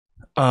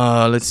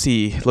Let's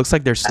see. Looks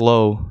like they're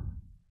slow.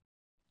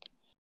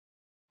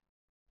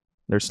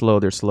 They're slow.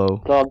 They're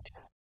slow. Dog.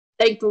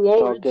 Thank the It's all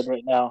Lord. good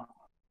right now.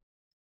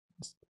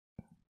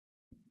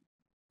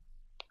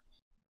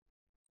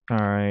 All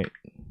right.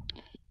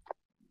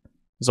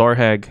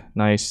 Zorhag,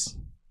 nice.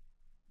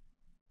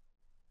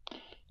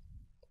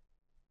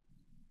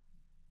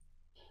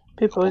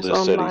 People is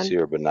Oldest said he's online.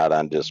 here, but not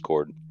on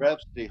Discord.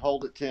 Rhapsody,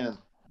 hold at 10.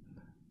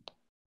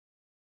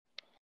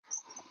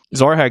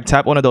 Zorhag,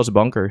 tap one of those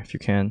bunker if you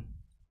can.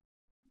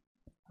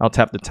 I'll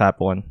tap the tap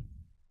one.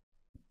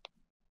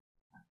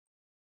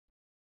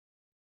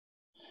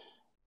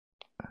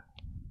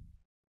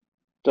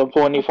 Don't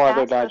go any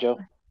farther, Dajo.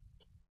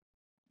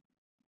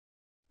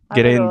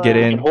 Get in, get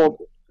You in. can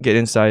hold. Get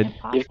inside.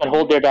 If you can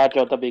hold there, Dajo,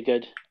 that'll be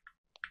good.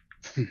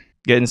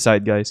 Get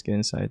inside, guys. Get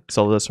inside.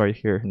 So that's right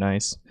here.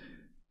 Nice.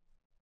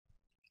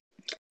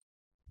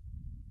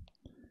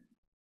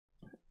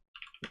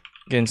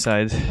 Get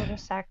inside. They'll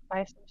just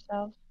sacrifice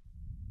themselves.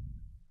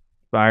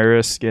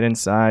 Virus, get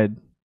inside.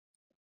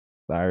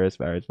 Virus,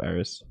 virus,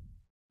 virus.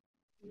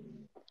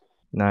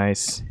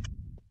 Nice.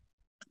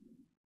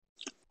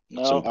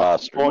 It's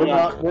impossible.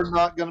 We're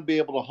not going to be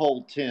able to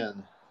hold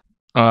 10.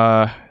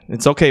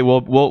 It's okay.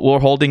 We're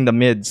holding the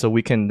mid, so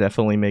we can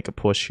definitely make a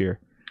push here.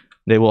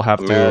 They will have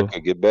America, to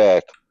get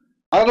back.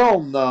 I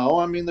don't know.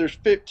 I mean, there's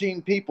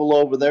 15 people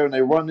over there, and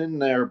they run in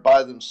there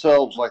by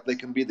themselves like they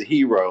can be the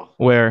hero.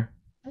 Where?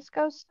 Let's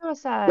go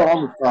suicide.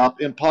 On the top,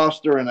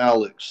 Imposter and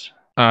Alex.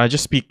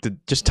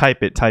 Just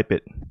type it. Type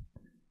it.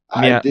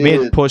 I Yeah, did.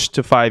 mid push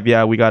to 5.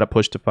 Yeah, we gotta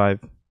push to 5.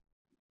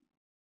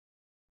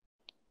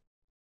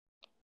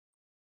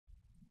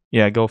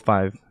 Yeah, go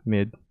 5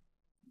 mid.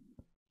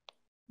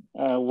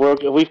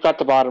 We've got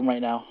the bottom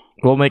right now.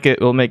 We'll make it.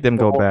 We'll make them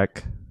go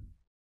back.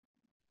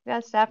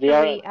 Yes, They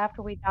are-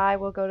 after we die,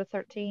 we'll go to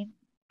 13.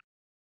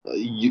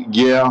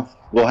 Yeah,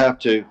 we'll have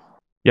to.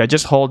 Yeah,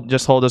 just hold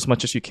as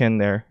much as you can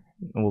there,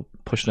 and we'll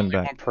push them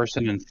back. One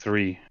person in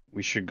 3.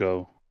 We should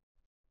go.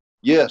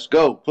 Yes,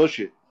 go. Push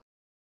it.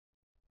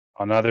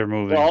 Another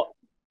moving.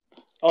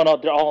 Oh no,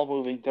 they're all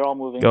moving. They're all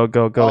moving. Go,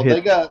 go, go! Oh,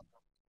 Hit.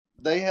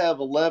 they have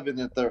 11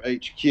 at their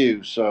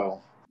HQ,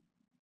 so.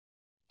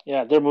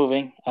 Yeah, they're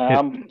moving.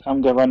 I'm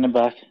gonna run them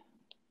back.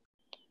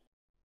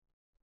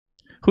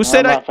 Who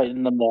said I'm not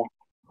fighting them there.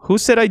 Who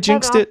said I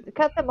jinxed it?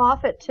 Cut them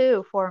off at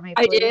 2 for me,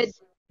 I please. did.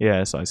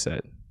 Yeah, so I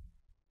said.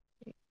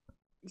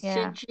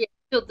 Yeah. Shinchi, I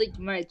still think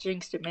you might have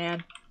jinxed it,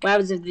 man. What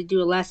happens if they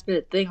do a last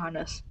minute thing on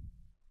us?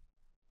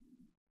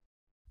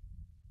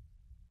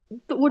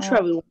 But we'll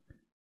try. We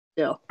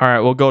still. All right,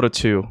 we'll go to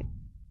 2.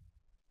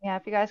 Yeah,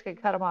 if you guys could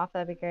cut them off,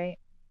 that'd be great.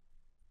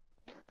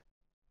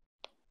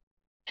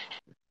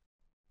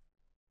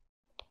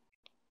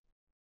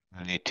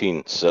 And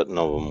 18 setting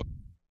of them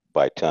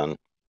by 10.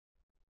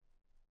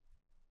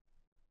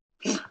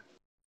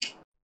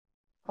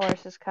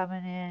 Horse is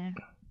coming in.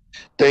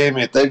 Damn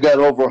it, they've got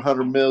over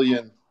 100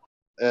 million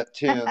at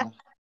 10.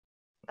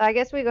 I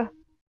guess we go.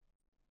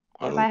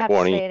 We might have to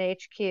 120. stay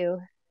at HQ.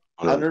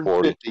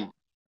 150.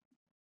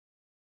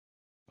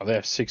 Oh, they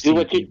have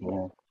 16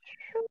 people.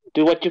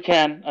 Do what you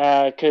can,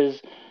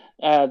 because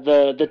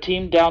the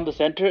team down the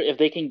center, if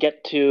they can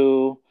get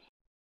to,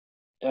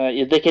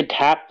 if they can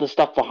tap the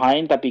stuff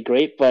behind, that'd be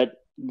great.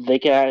 But they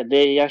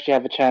actually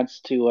have a chance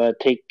to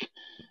take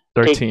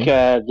 13.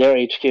 Their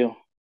HQ.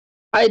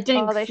 I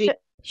think. Oh, they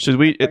Should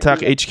we attack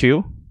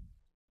HQ?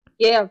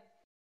 Yeah.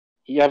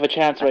 You have a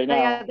chance right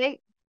now. Yeah,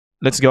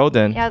 Let's go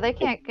then. yeah, they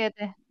can't get.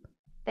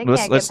 They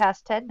Let's- can't let's- get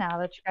past 10 now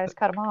that you guys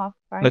cut them off,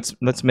 right?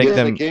 Let's make Yes,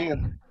 them. they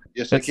can.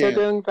 Yes, Let's- they They're can.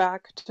 going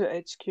back to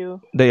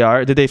HQ. They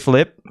are. Did they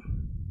flip?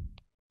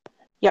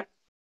 Yep.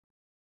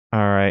 All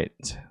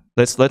right.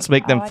 Let's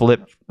make them I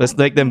flip. Let's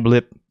make them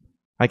blip.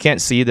 I can't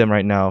see them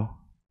right now.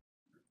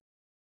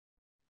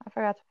 I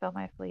forgot to fill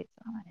my fleet,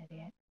 so I'm an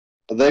idiot.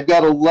 They've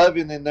got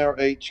 11 in their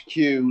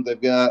HQ.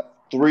 They've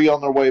got 3 on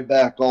their way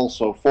back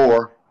also.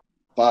 4,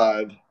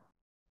 5.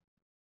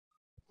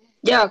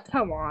 Yeah,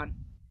 come on.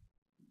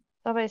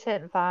 Somebody's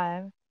hitting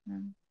 5.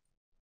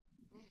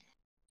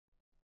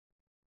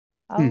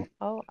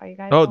 Oh, are you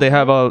guys? Oh, they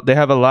going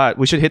have a lot.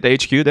 We should hit the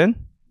HQ then.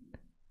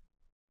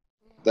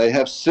 They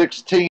have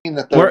 16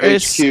 at their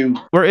HQ.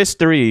 Where is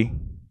 3?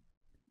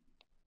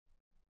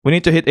 We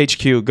need to hit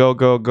HQ. Go,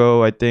 go,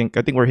 go. I think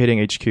we're hitting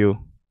HQ.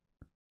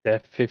 They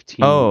have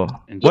 15. Oh,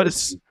 and what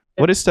is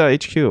the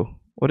HQ?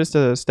 What is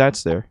the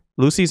stats there?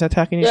 Lucy's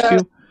attacking Yeah.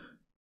 HQ?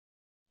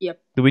 Yep.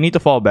 Do we need to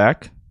fall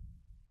back?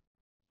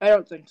 I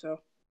don't think so.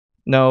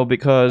 No,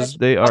 because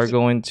they are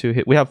going to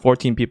hit. We have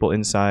 14 people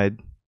inside.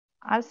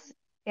 I'm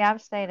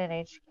staying in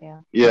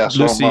HQ. Yeah,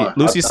 so Lucy. am I.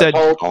 Lucy said.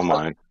 Oh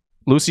my.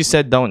 Lucy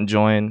said, "Don't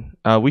join."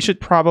 We should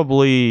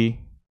probably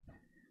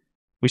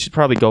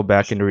go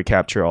back and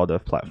recapture all the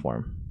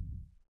platform.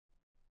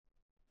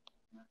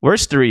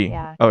 Where's 3?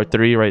 Yeah. Oh,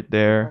 3 right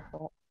there.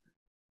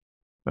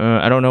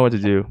 I don't know what to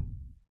do.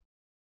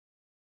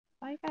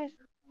 Why you guys?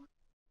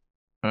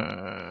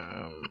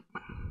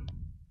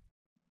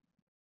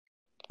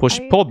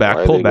 Pull back,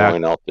 Why are pull they back,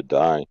 going out to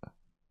die?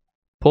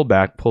 pull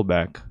back, pull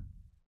back.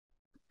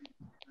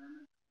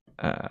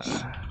 Uh,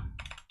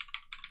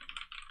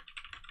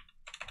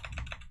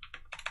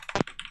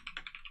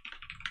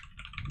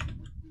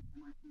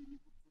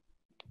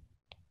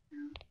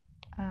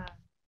 Uh,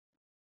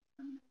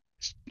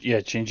 Yeah,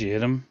 Shinchi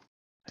hit him.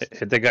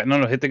 Hit the guy.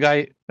 No, hit the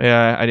guy.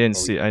 yeah, I didn't Oh,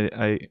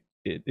 see.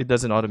 It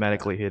doesn't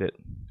automatically hit it.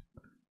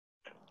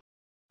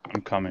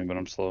 I'm coming, but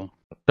I'm slow.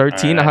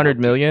 13, I 100 helped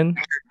you. million.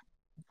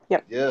 Yeah.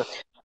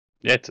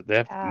 Yeah, they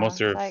have most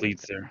of their like-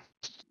 fleets there.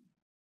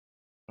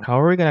 How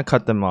are we gonna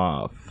cut them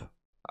off?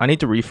 I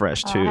need to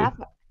refresh too.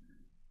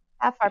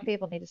 half our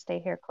people need to stay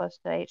here close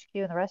to HQ,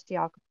 and the rest of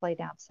y'all can play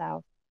down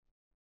south.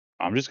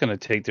 I'm just gonna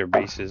take their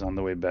bases on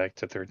the way back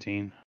to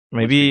 13.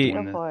 Maybe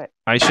Go for it.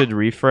 I should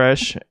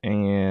refresh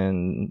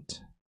and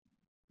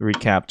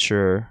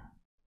recapture.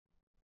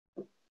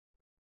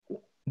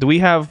 Do we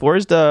have?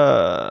 Where's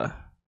the?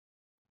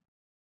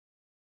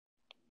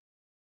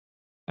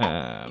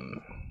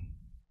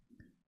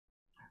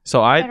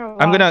 So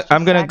I'm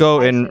gonna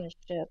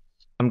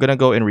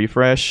go and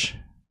refresh.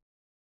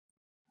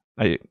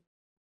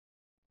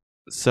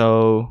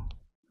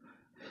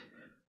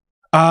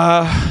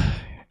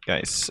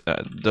 Guys,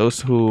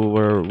 those who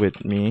were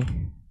with me.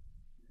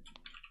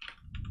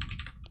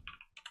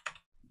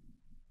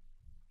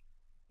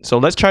 So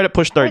let's try to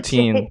push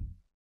 13.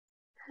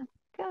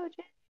 Go,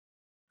 Jay.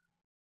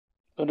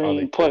 Oh,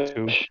 they took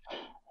two.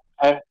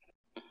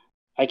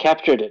 I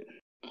captured it.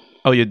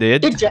 Oh, you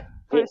did? Good job.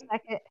 For a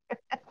second.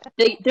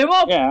 They're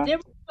all Yeah. they're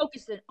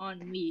focusing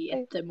on me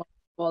at the moment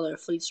while their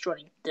fleet's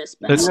joining this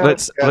Let's battle.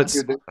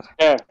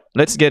 There.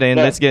 let's get in.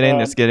 There. Let's get in.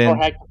 Let's get in.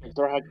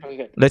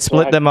 Let's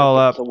split them all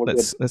up. So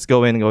Let's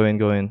go in. Go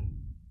in.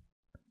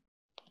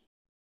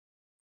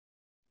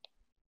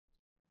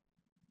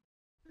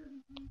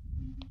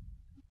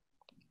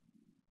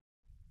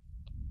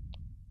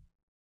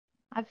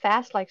 I'm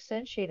fast like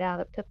Shinchi now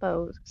that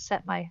Pippo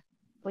set my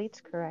fleets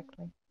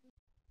correctly.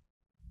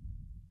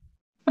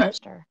 Nice.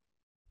 Sure.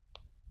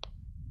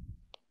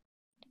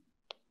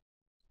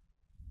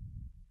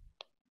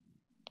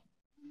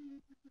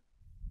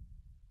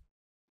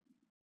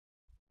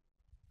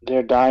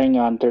 They're dying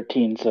on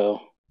 13, so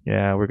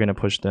Yeah, we're gonna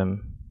push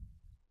them.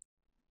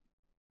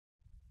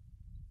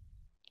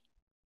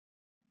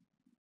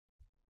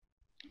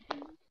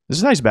 This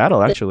is a nice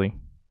battle, actually.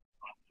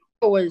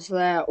 What was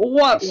that?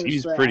 What It was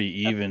seems that?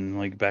 pretty even,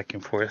 like back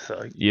and forth.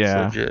 Like,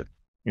 Yeah. it's legit.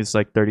 It's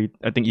like 30.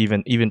 I think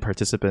even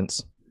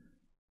participants.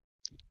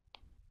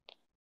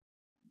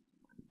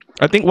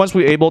 I think once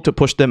we're able to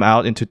push them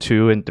out into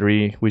 2 and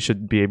 3, we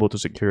should be able to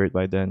secure it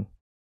by then.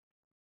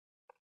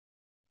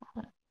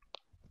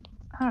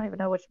 I don't even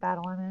know which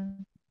battle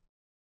I'm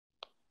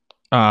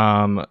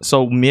in.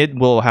 So mid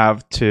will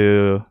have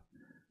to.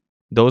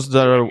 Those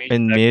that are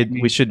in mid,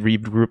 we should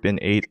regroup in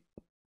 8.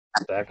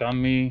 Stack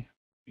on me.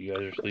 You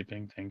guys are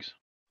sleeping. Thanks.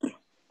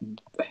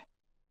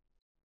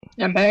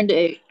 I'm heading to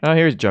 8. Oh,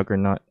 here's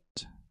Juggernaut.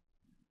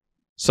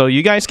 So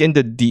you guys can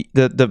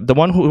the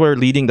one who were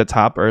leading the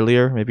top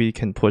earlier, maybe you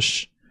can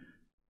push.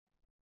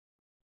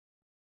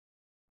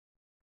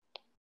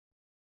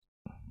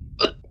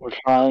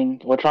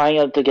 we're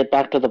trying to get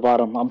back to the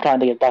bottom. I'm trying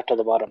to get back to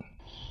the bottom.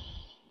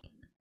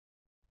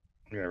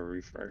 We gotta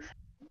refresh.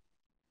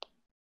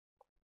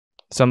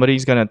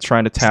 Somebody's gonna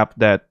try to tap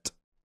that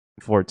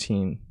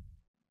 14.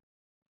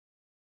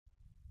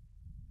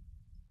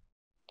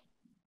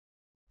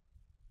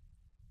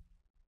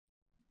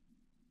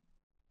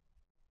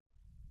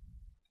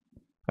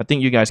 I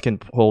think you guys can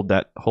hold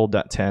that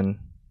 10.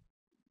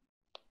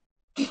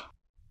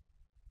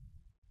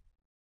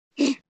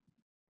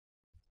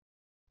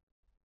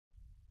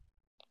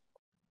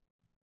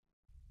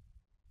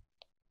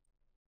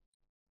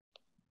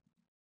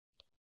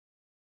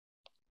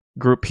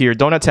 Group here.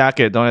 Don't attack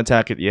it. Don't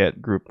attack it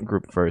yet.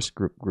 Group first.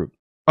 Group.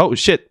 Oh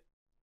shit.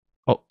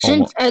 Oh.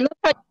 I look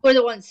like you were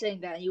the one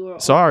saying that. You were.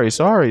 Sorry.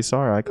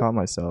 I caught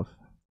myself.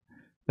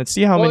 Let's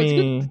see how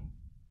many.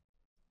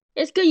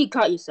 It's good you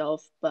caught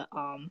yourself, but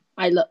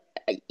I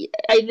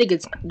think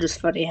it's just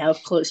funny how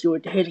close you were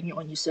to hitting it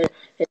when you said,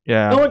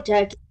 Yeah. "Don't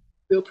attack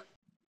group."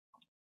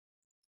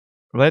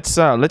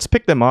 Let's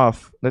pick them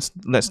off. Let's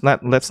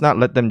not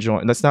let them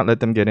join. Let's not let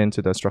them get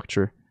into the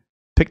structure.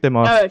 Pick them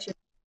off. Alright,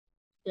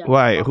 yeah,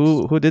 Why? Fox.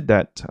 Who did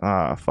that?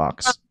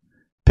 Fox.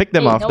 Pick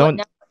them off.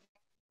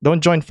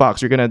 Don't join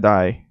Fox. You're gonna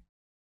die.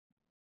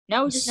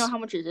 Now we just know how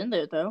much is in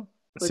there, though.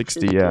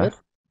 60. Yeah. Good.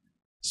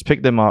 Just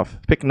pick them off.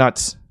 Pick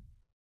nuts.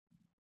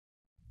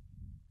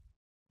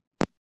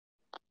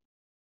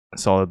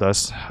 That's all it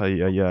does.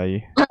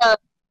 Ay.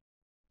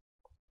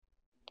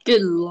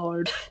 Good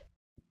lord.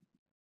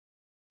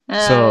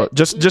 So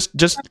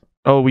just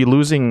oh, we're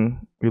losing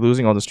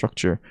all the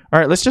structure. All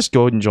right, let's just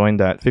go and join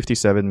that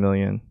 57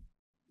 million.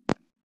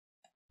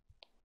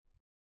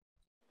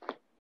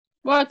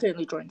 Well, I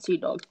currently joined Sea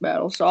Dog's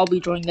battle, so I'll be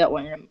joining that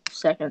one in a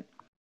second.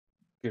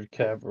 Good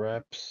cab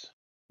reps.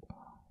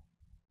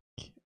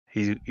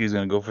 He's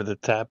gonna go for the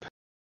tap.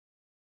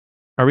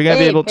 Are we gonna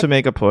be able to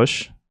make a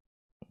push?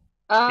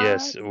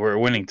 Yes, we're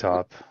winning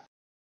top.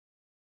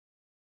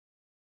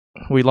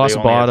 We lost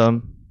only have-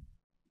 bottom.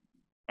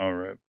 All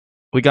right.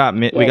 We got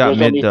mid. We Yeah, got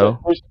mid though.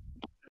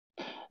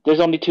 there's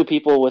only 2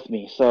 people with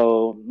me,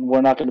 so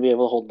we're not going to be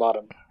able to hold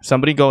bottom.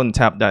 Somebody go and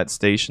tap that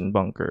station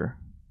bunker.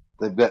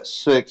 They've got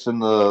 6 in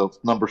the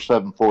number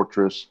 7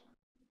 fortress.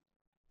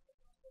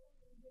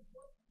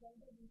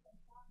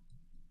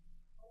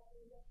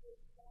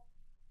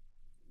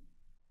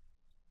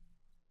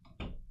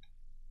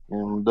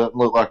 And it doesn't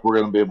look like we're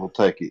going to be able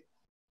to take it.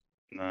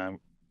 Nah,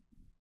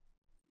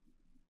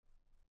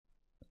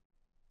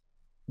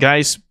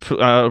 Guys,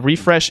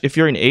 refresh if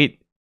you're in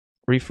 8.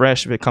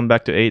 Refresh if it come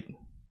back to 8.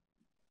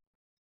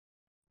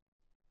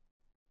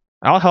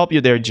 I'll help you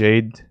there,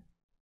 Jade.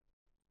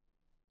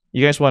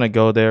 You guys want to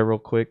go there real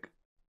quick?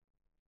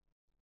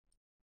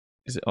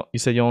 You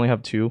said you only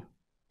have 2?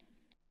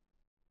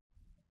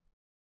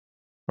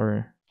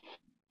 Or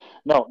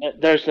No,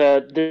 there's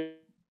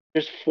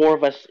 4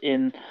 of us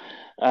in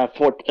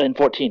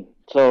 14,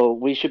 so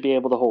we should be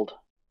able to hold.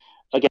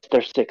 Against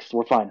their 6,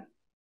 we're fine.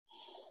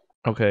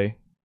 okay.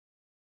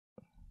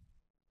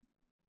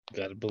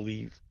 gotta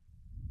believe.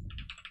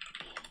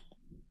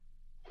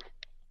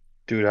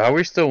 Dude, how are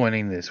we still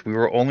winning this? We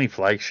were only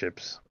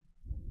flagships.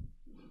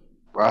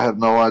 I have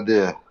no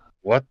idea.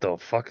 What the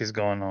fuck is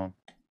going on?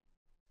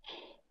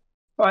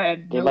 I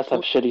had They no must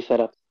have clue. shitty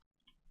setup.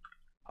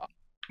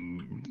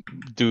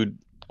 Dude,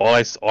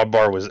 our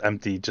bar was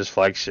empty, just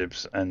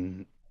flagships,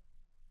 and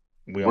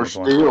we We're almost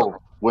won.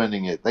 still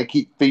winning it. They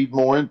keep feeding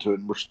more into it,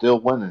 and we're still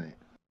winning it.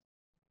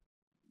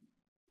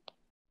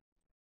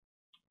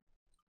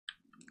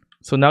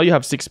 So now you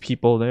have 6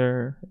 people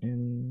there.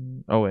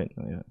 In oh wait,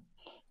 oh, yeah.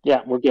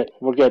 Yeah, we're good.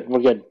 We're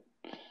good.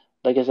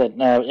 Like I said,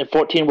 in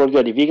 14 we're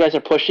good. If you guys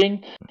are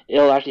pushing,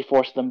 it'll actually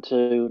force them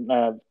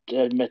to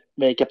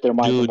make up their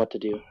minds on Dude, what to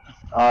do.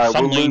 All right,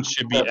 some we're lanes losing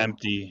should be 7.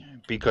 empty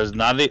because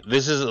now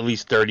this is at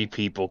least 30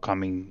 people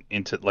coming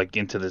into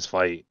this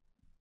fight.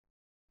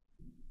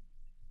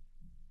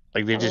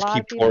 Like they A just lot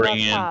keep of people pouring up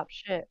in. top.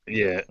 Shit.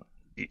 Yeah.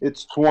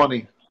 It's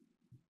 20.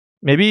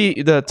 Maybe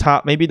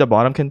the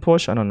bottom can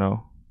push. I don't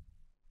know.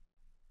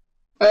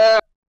 I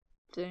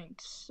think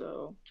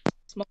so.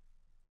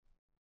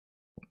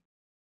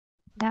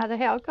 Now the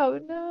hell go.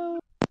 No.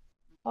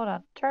 Hold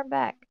on. Turn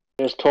back.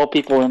 There's 12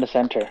 people in the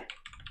center,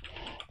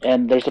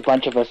 and there's a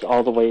bunch of us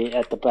all the way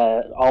at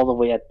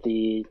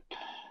the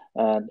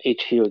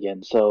HQ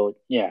again. So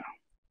yeah,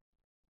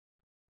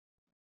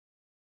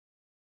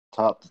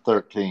 Top to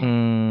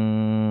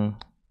 13.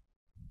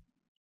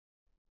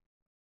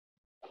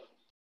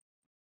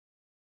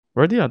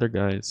 Where are the other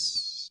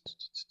guys?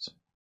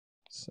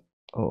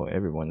 Oh,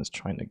 everyone is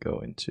trying to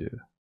go into.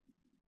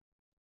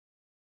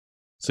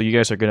 So you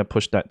guys are gonna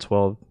push that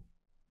 12.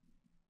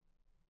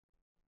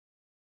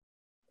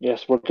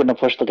 yes, we're gonna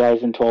push the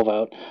guys in 12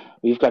 out.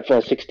 We've got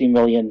 60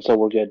 million, so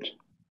we're good.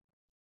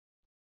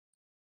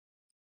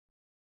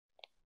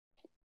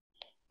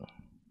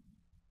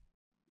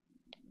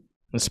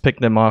 Let's pick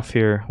them off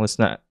here. Let's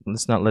not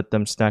let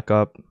them stack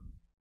up.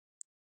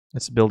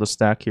 Let's build a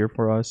stack here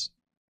for us,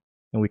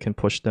 and we can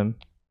push them.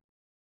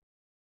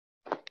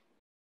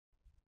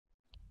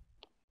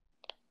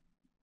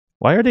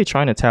 Why are they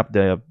trying to tap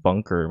the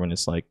bunker when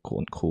it's like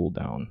cool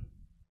down?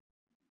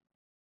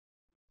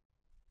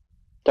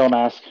 Don't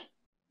ask.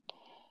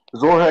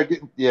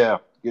 Zorha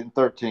getting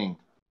 13.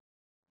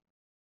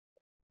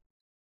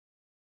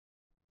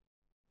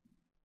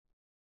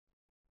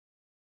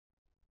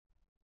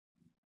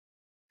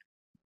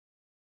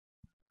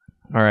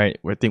 All right,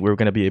 I think we're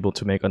gonna be able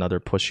to make another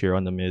push here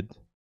on the mid.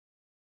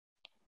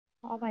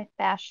 All my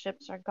fast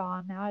ships are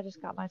gone. Now I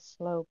just got my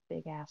slow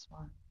big ass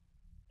one.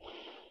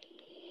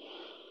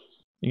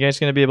 You guys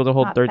gonna be able to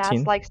hold Not 13?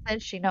 fast like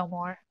Shinchi no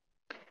more.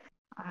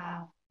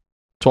 Wow.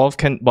 12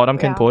 can bottom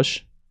can Yeah.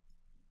 push.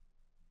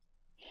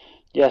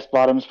 Yes,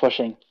 bottom's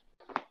pushing.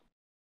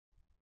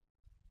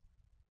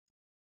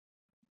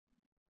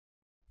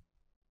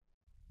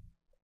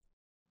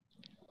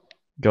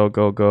 Go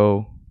go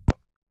go.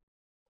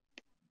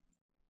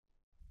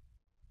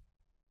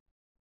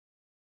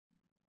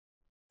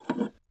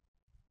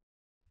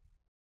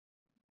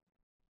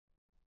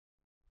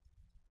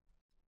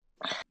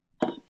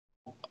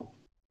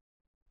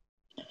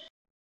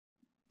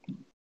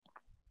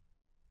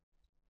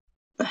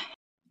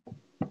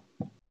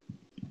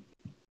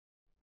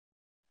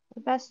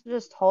 The best to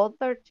just hold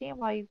 13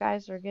 while you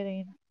guys are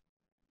getting,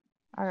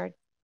 or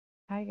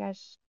how you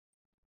guys,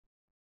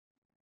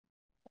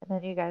 and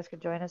then you guys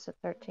could join us at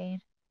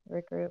 13,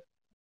 regroup.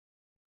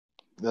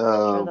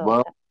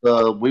 Sure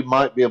they'll- We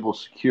might be able to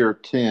secure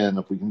 10.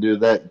 If we can do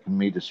that, you can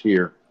meet us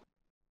here.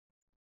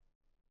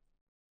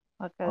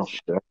 Oh, Because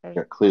shit. I there's,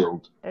 got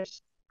cleared.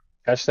 there's,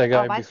 Catch that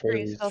guy oh, my before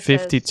screen he still leaves.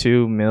 says,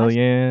 52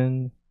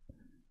 million.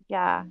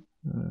 yeah,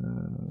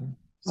 Go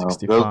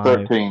 65.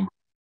 13.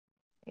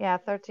 yeah,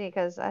 13,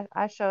 because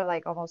I show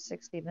like almost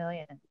 60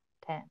 million and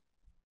 10.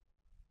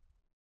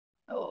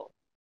 Oh.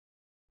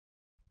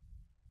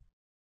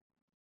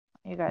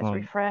 You guys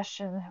refresh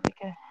and we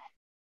can,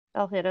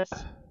 they'll hit us.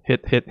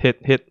 Hit.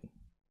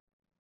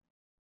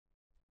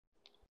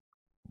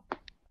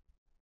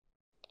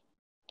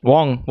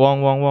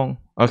 Wong.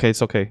 Okay,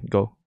 it's okay.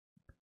 Go.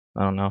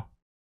 I don't know.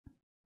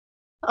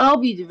 I'll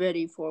be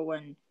ready for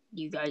when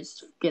you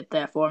guys get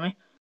that for me.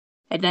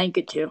 I thank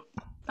you too.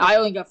 I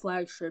only got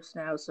flagships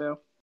now, so.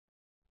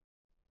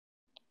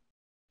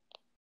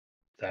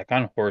 Stack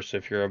on horse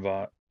if you're a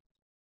bot.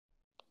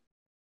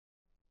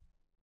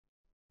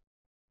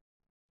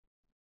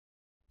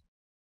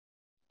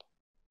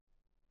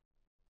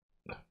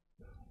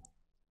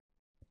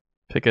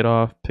 Pick it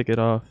off. Pick it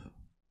off.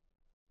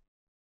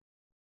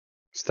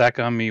 Stack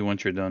on me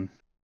once you're done.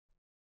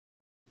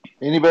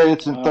 Anybody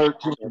that's in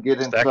 13,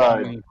 get Stack on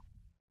inside. me.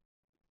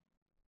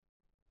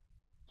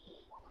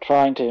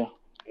 Trying to.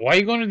 Why are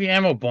you going to the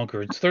ammo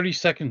bunker? It's 30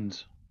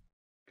 seconds.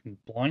 Fucking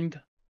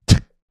blind.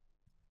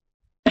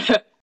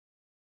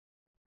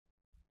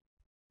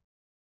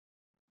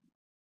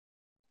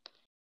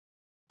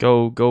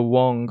 Go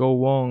Wong. Go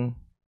Wong.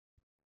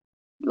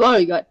 You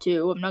already got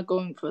two. I'm not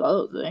going for the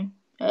other thing.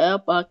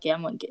 Yep, okay,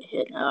 I'm gonna get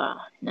hit. No.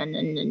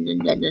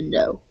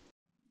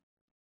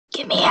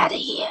 Get me out of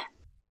here.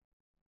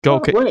 Go.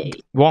 Oh,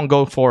 wait. Wong,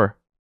 go 4.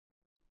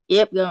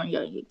 Yep, go.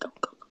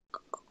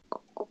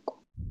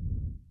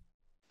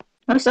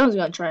 My son's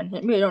gonna try and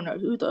hit me. I don't know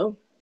who, though.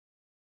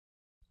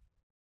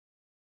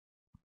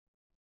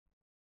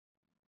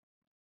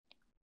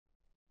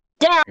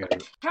 Damn,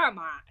 come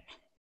on.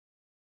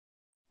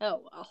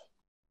 Oh, well.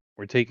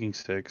 We're taking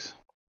 6.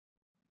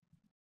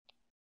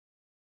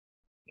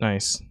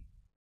 Nice.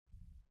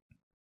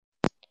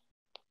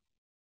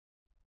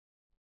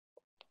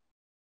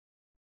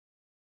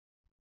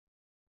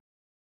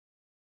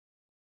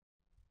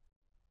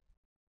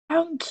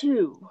 Round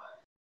 2.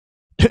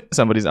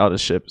 Somebody's out of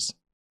ships.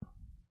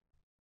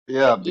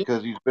 Yeah,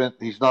 because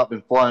he's not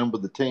been flying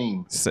with the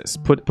team.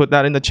 Put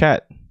that in the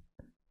chat.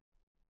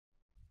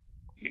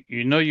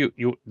 You know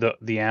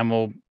the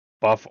ammo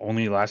buff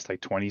only lasts like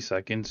 20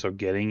 seconds, so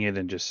getting it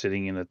and just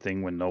sitting in a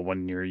thing with no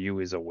one near you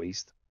is a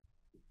waste.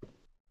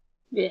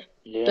 Yeah.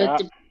 Yeah.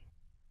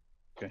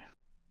 Okay.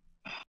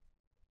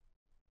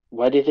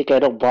 Why do you think I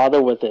don't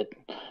bother with it?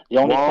 The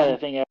only Wong. kind of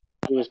thing I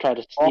do is try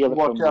to steal it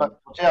Watch from them. out.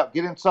 Watch out.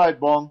 Get inside,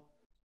 Bong.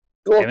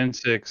 Get in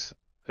 6.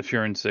 If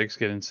you're in 6,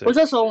 get in 6. Which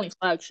also only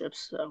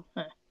flagships, so.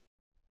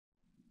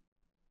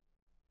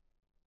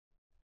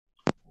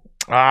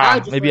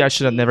 Maybe I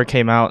should have never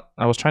came out.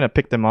 I was trying to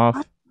pick them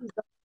off.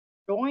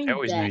 Join I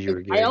always knew that. you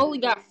were I gay. only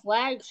got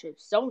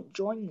flagships. Don't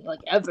join me, like,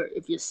 ever.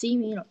 If you see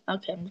me,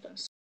 okay, I'm gonna.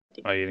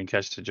 Oh, you didn't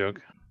catch the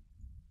joke?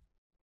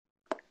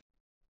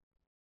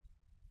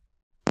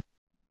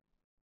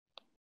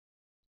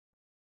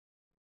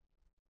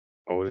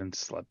 Odin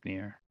slept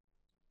near.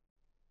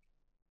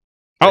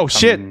 Oh,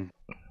 shit!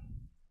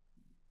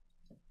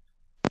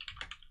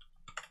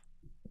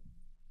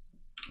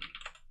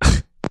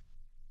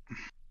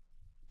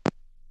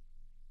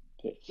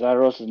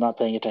 Zaros is not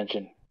paying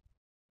attention.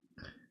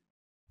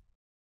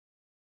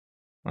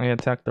 I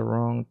attacked the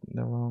wrong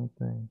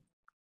thing.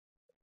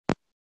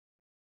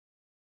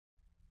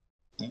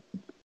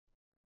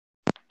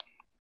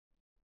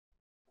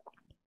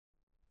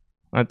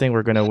 I think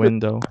we're gonna win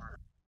though.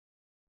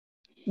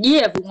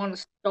 Yeah, if we want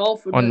to stall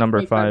for On number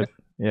 25 5. minutes.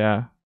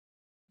 Yeah.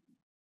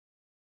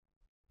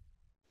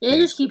 Yeah,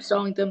 just keep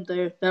stalling them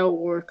there. That'll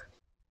work.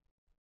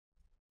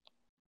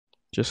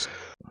 Just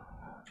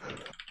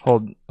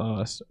hold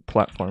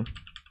platform.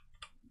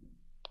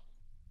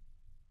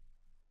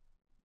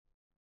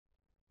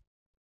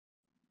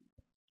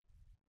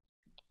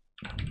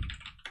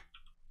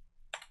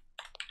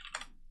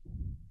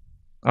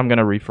 I'm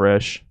gonna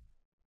refresh.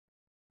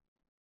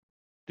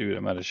 Dude,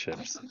 I'm out of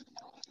ships.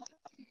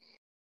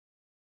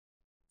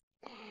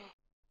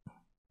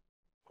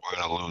 We're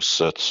gonna lose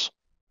sets.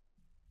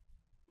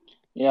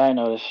 Yeah, I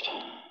noticed.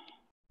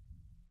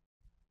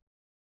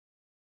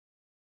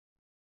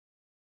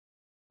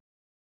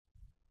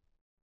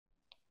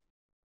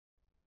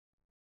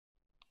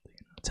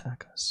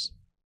 Attack us.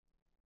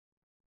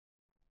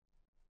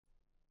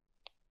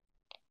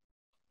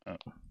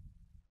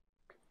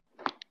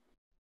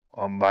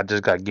 I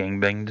just got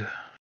gangbanged.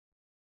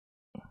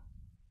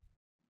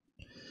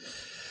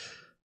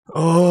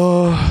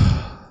 Oh.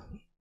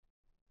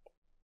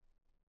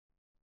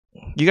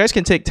 You guys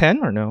can take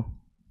 10 or no?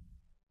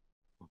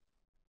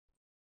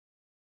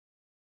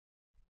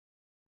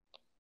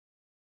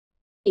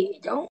 Hey,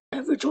 don't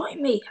ever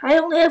join me. I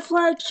only have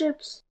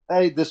flagships.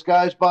 Hey, this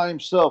guy's by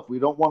himself. We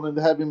don't want him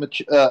to have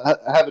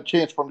have a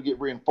chance for him to get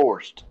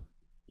reinforced.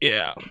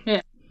 Yeah.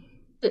 Yeah,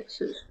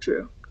 this is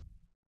true.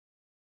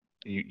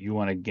 You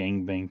want to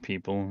gangbang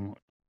people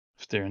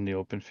if they're in the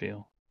open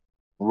field?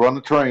 Run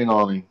a train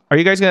on him. Are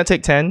you guys gonna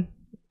take 10?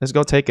 Let's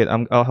go take it.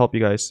 I'll help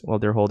you guys while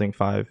they're holding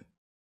 5.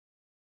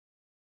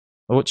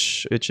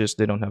 Which it's just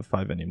they don't have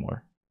 5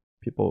 anymore.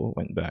 People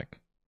went back.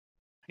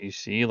 You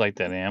see, like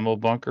that ammo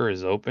bunker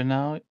is open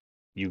now.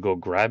 You go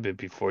grab it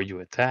before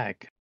you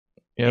attack.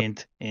 Yep.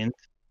 Hint.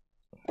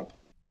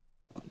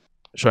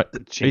 Are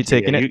you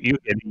taking it?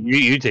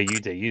 You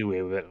take. You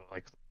wait.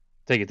 Like,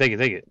 take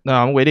it. No,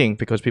 I'm waiting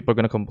because people are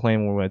gonna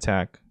complain when we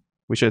attack.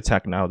 We should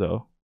attack now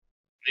though.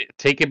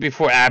 Take it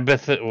before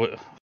Abath.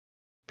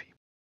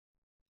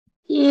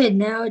 Yeah,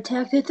 now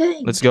attack the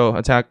thing. Let's go.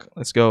 Attack.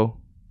 Let's go.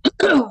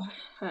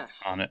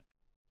 On it.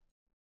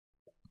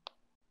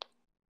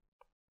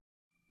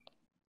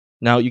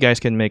 Now you guys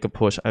can make a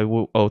push. I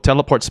will. Oh,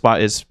 teleport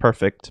spot is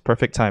perfect.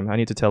 Perfect time. I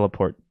need to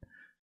teleport.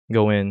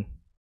 Go in.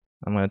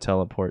 I'm gonna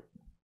teleport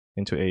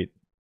into 8.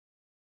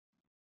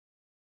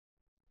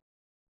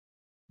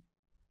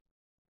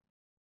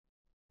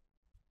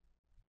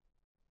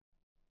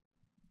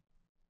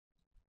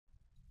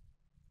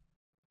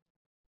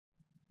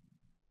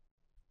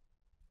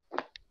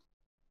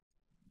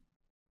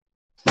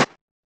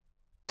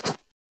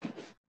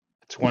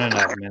 It's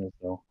 1.5 minutes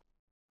though.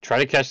 Try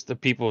to catch the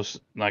people who's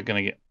not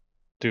gonna get.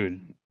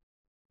 Dude,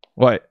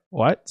 What?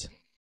 What?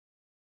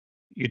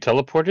 you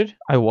teleported?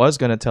 I was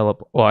gonna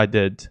teleport. Oh, I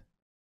did.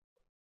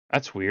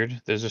 That's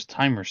weird. There's this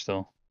timer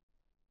still.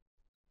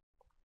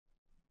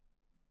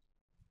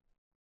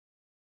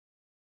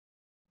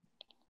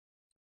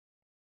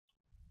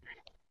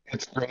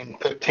 It's green.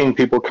 15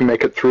 people can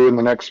make it through in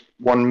the next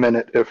 1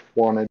 minute if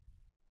wanted.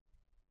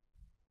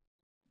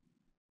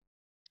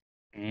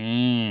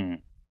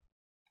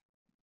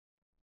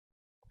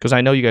 Because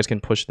I know you guys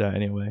can push that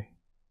anyway.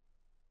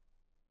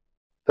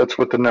 That's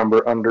what the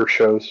number under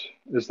shows,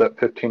 is that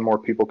 15 more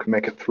people can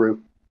make it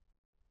through.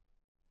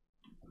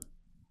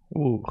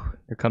 Ooh,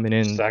 they're coming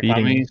in, Stack beating.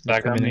 on me. They're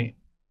Stack on coming in. me.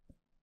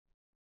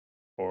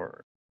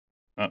 Or,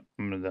 oh,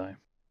 I'm gonna die.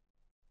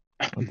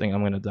 I think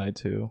I'm gonna die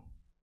too.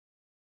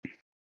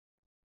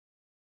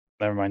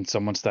 Never mind.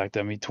 Someone stacked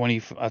at me.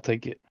 20. I'll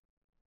take it.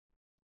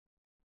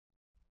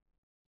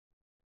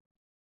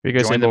 Are you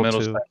guys Join the able middle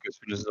to? stack as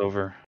soon as it's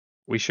over.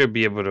 We should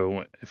be able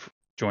to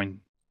join.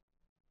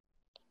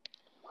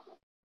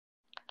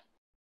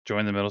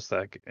 Join the middle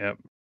stack. Yep.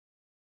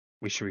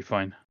 We should be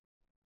fine.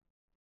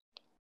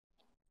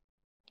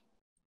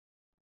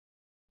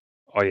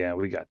 Oh yeah,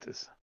 we got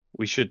this.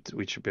 We should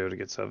be able to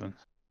get 7.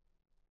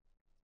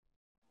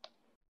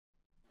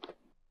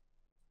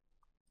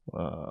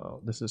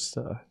 Wow, this is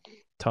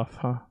tough,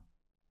 huh?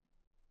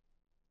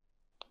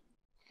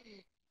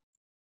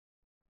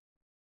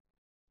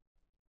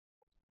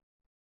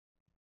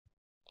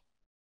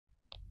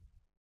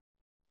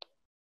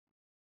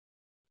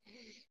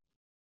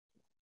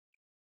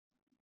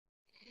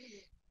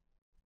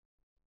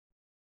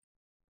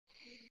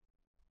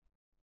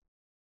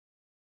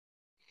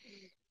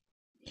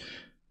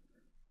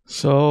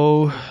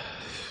 So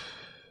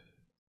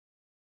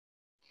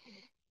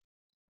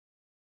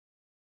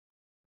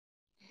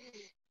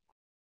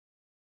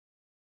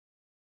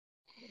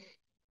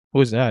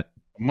who's that?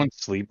 Someone's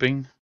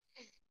sleeping.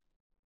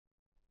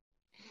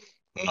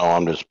 No,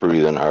 I'm just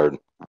breathing hard.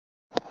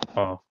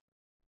 Oh,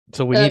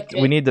 So we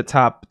need the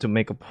top to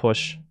make a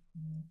push,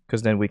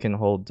 because then we can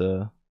hold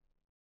the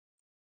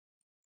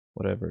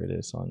whatever it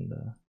is on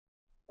the.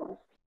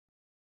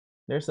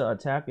 There's the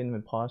attack in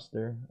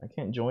imposter. I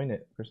can't join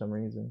it for some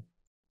reason.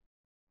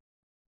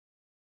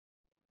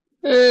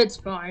 It's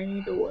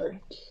fine. It'll work.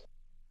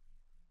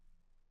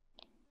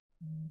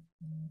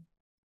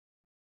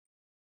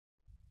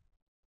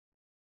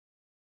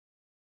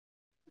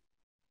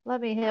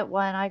 Let me hit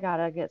one. I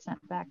gotta get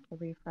sent back to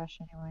refresh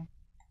anyway.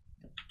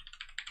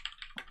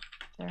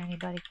 Is there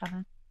anybody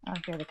coming? Oh,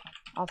 here they come.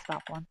 I'll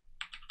stop one.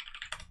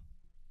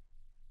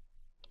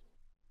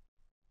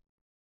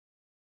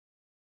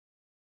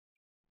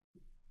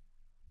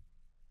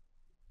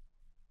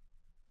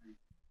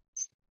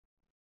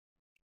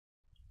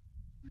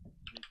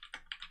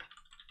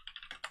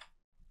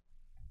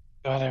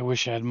 God, I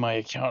wish I had my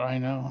account right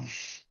now.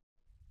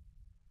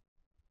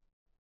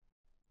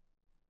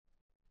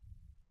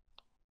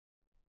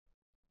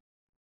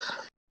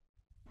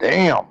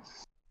 Damn.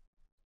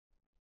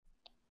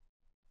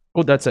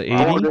 Oh, that's an 80.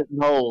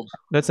 Didn't hold.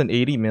 That's an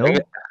 80 mil.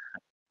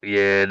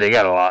 Yeah, they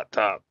got a lot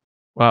top.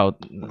 Wow.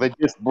 They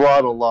just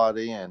brought a lot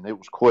in. It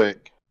was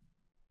quick.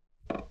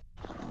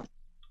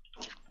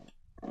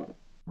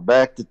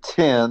 Back to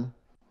 10.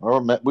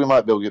 Or we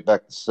might be able to get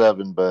back to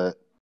 7, but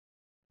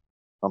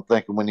I'm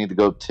thinking we need to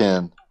go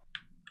 10.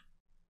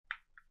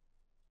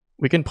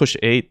 We can push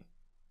 8.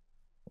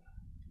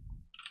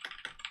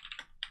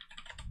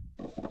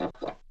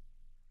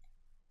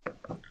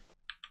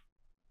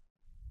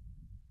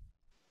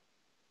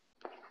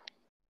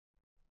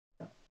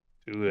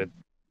 Do it.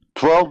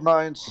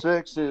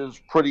 12-9-6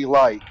 is pretty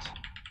light.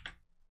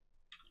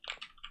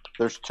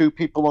 There's 2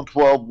 people on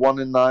 12, 1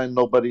 in 9,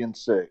 nobody in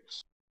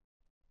 6.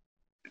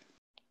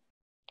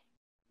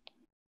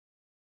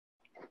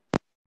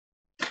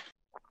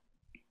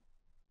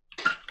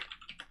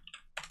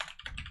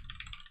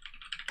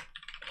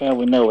 Yeah,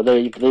 we know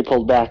they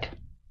pulled back.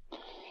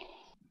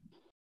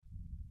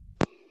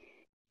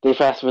 They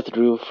fast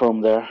withdrew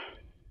from there.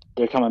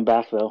 They're coming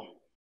back though.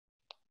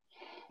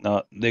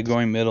 No, they're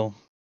going middle.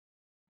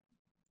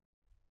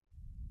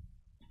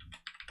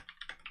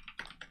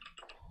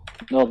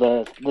 No,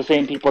 the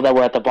same people that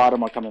were at the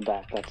bottom are coming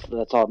back.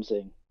 That's all I'm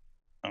saying.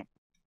 Oh.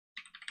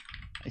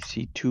 I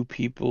see 2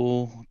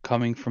 people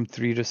coming from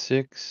 3 to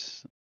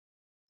 6.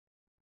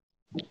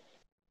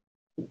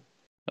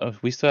 Oh,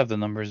 we still have the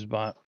numbers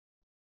bot.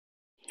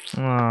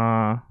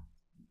 Ah.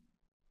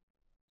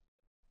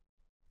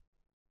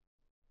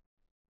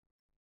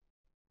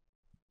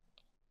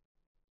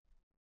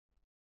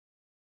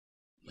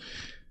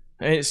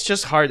 It's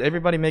just hard.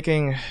 Everybody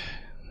making.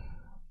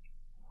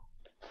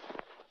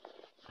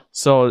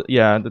 So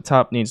yeah, the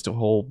top needs to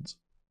hold.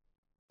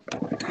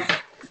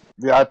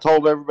 Yeah, I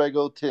told everybody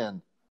go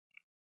 10.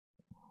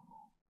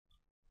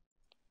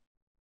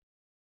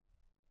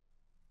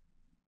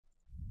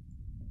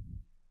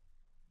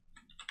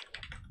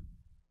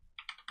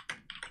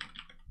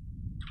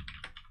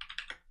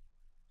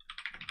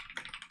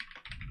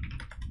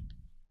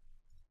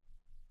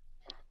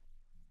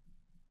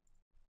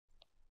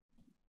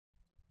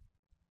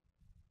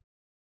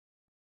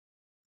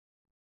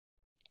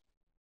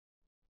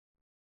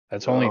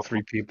 That's Well, only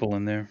 3 people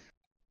in there,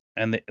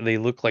 and they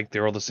look like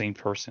they're all the same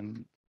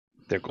person.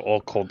 They're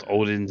all called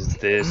Odin's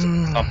this,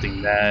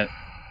 something that.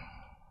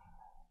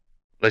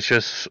 Let's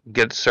just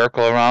get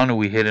circle around and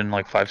we hit in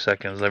like 5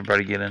 seconds.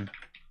 Everybody get in.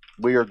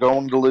 we are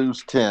going to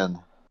lose 10.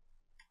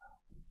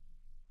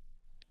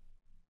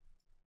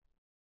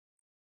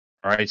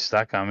 All right,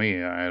 stack on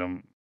me. I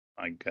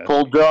guess.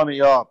 Pull Johnny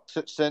off.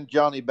 Send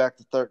Johnny back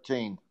to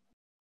 13.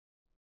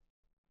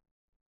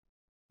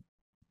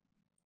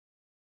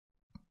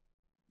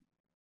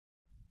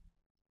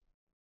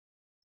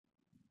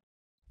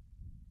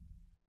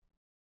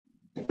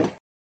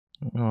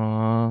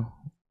 Uh,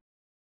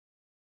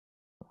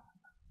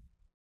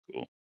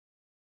 Cool.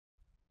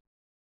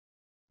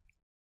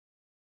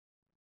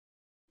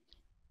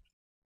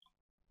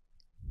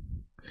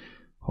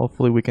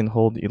 hopefully we can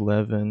hold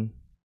 11.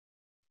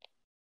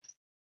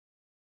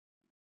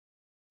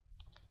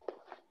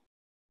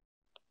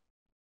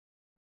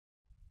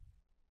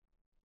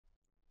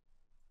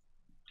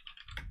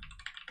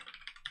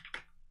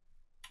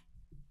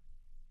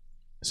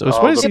 So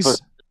Oh, what is the he? push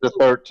to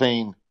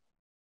 13.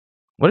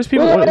 What is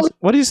people?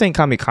 What is he saying?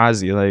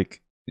 Kamikaze?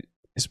 Like,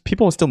 is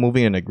people still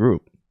moving in a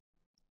group?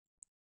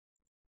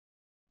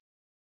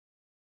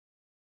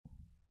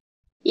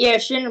 Yeah,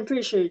 Shin, I'm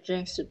pretty sure you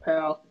jinxed it,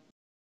 pal.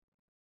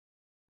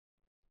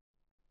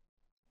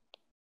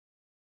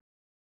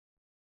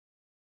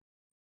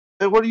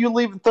 Hey, what are you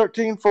leaving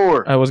 13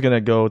 for? I was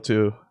gonna go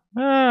to.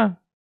 I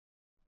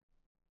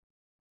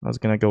was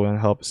gonna go and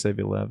help save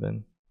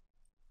 11.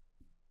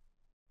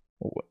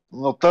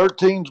 Well,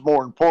 13's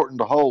more important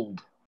to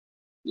hold.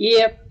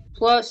 Yep.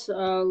 Plus,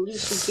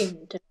 Lucy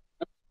can.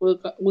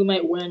 We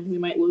might win. We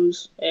might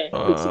lose. And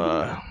good for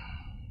you.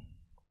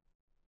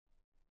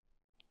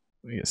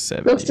 We get Goes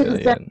 70 to the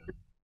million.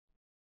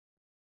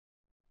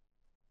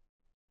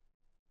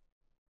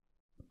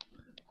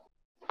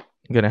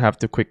 I'm gonna have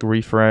to quick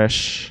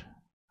refresh.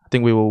 I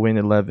think we will win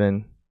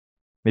 11.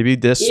 Maybe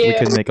this we Yeah.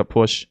 can make a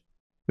push.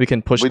 We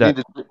can push We that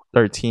need to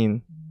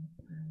 13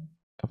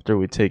 after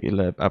we take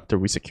 11. After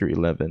we secure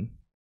 11.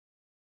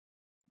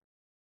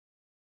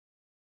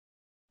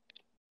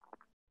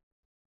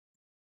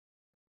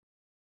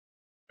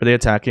 Are they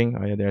attacking?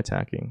 Oh yeah, they're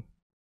attacking.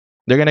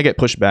 They're gonna get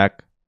pushed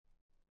back.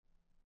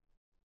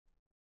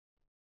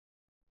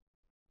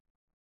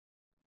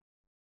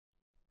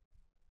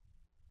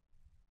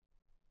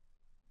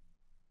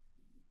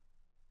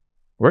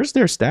 Where's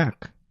their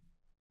stack?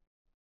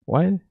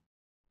 Why?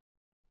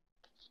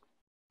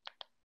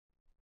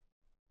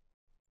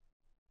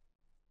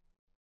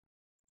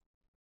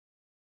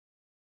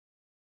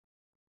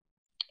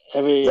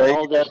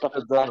 All their stuff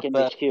is have done back a in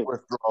fast HQ.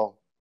 withdrawal.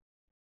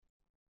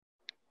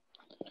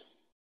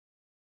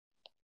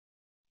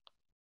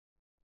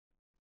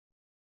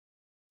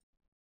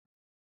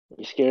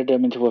 We scared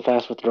them into a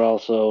fast withdrawal,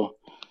 so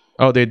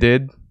Oh, they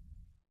did.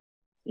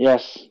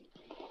 yes.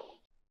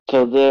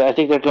 So I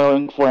think they're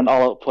going for an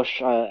all-out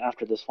push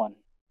after this one.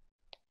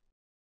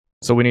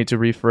 So we need to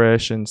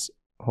refresh and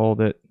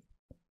hold it.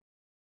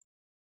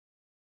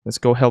 Let's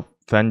go help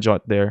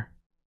Fanjot there,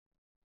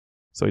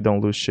 so we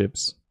don't lose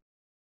ships.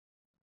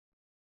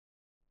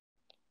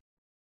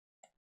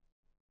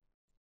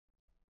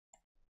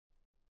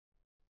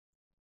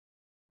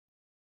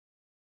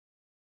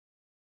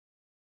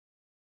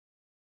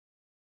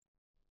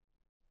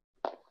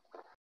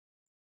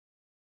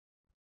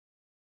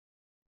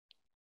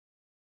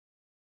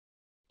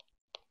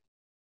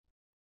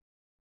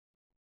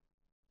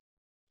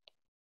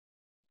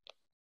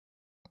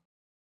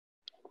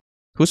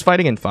 Who's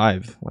fighting in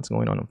 5? What's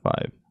going on in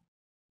 5?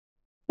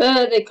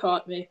 They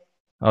caught me.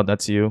 Oh,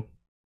 that's you.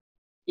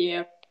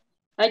 Yeah.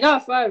 I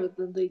got 5, but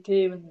then they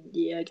came and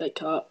yeah, I got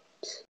caught.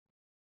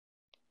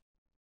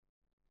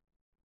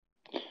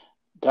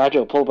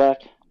 Gajo, pull back.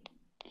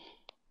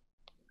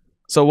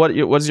 So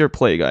what's your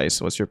play,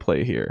 guys? What's your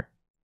play here?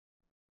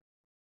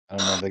 I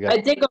don't know. They got.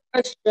 I think our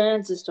best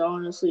chance is to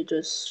honestly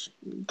just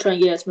try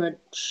and get as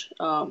much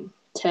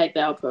tagged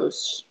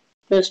outposts.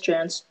 Best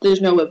chance.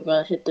 There's no way we're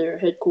gonna hit their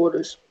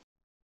headquarters.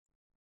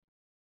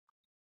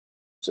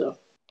 So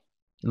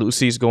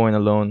Lucy's going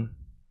alone.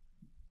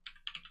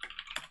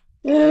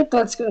 yeah,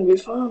 that's gonna be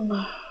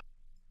fun.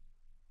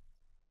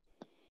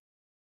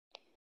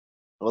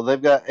 Well,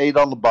 they've got 8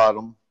 on the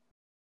bottom.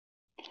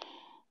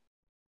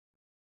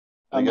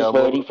 I'm just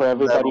waiting for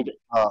everybody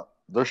to.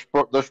 They're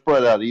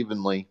spread out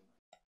evenly.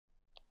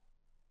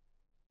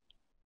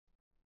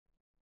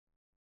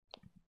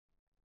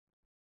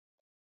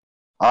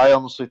 I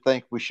honestly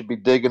think we should be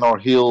digging our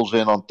heels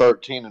in on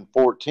 13 and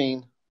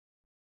 14.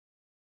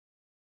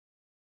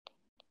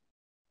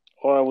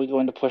 Or are we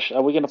going to push?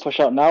 Are we going to push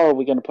out now, or are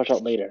we going to push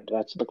out later?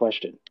 That's the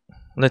question.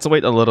 Let's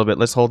wait a little bit.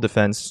 Let's hold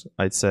defense,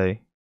 I'd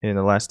say. In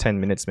the last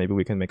 10 minutes, maybe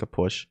we can make a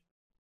push.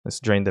 Let's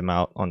drain them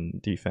out on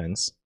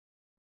defense.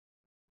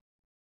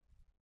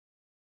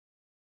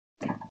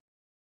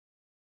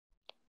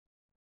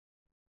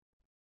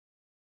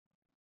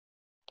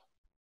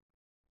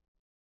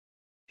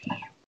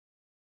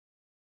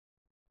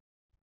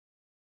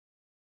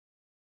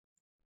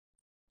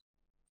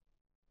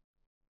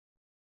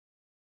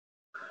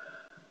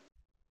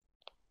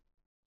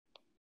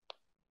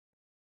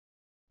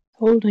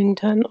 Holding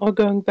 10 or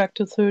going back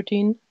to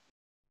 13.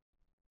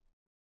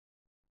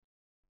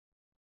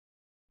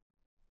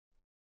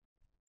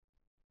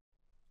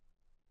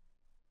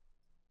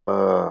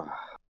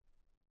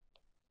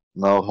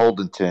 No,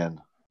 holding 10.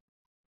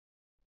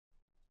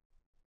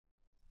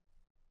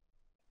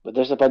 But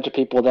there's a bunch of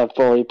people that have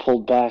already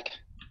pulled back,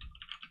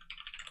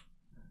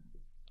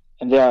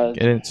 and they are.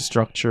 Get into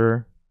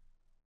structure.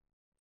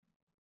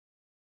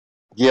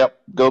 Yep,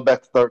 go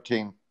back to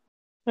 13.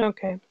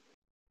 Okay.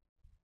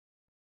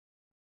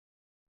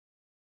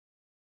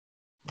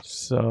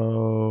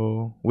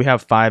 So we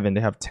have 5 and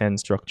they have 10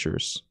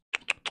 structures.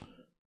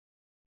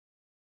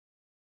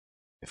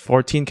 If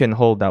 14 can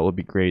hold, that would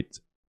be great.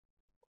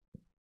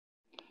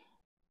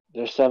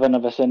 There's 7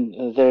 of us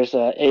in. There's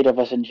 8 of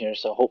us in here,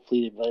 so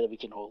hopefully we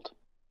can hold.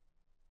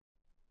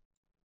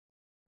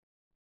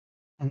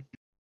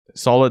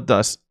 Solid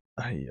dust.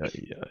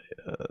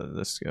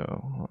 Let's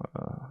go.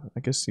 I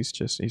guess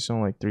he's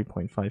on like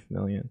 3.5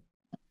 million.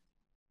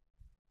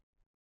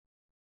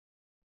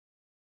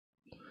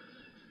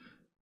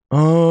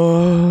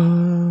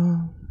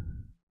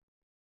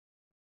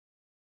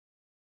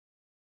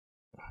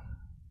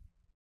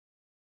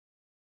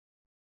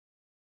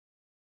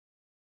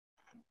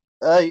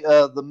 Hey,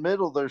 the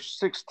middle, there's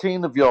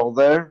 16 of y'all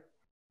there.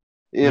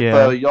 If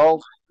Yeah.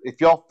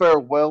 y'all fare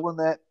well in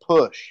that,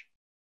 push.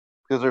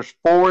 Because there's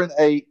 4 and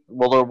 8.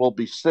 Well, there will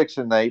be 6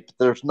 and 8. But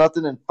there's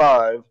nothing in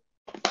 5.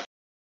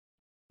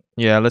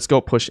 Yeah, let's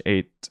go push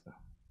 8.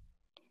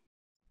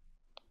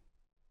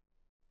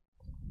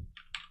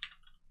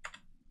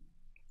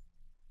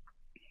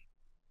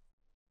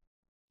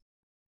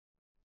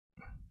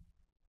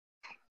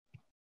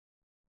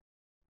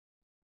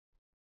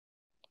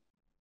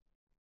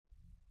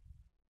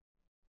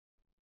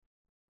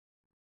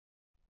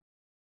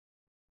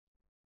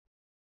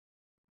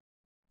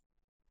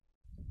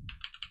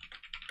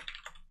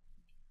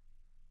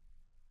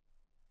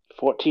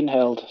 $14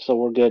 held, so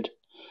we're good.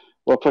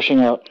 We're pushing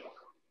out.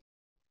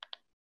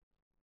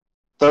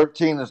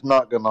 13 is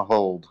not going to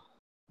hold.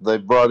 They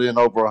brought in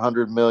over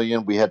 100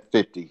 million. We had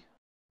 50.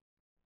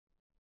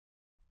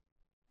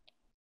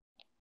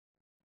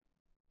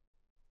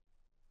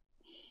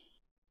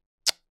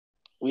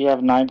 We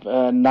have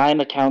 9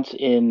 accounts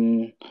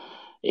in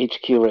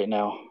HQ right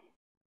now.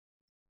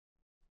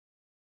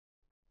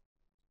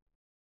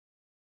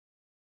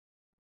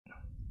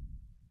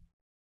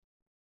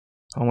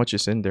 How much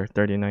is in there?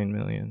 39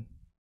 million.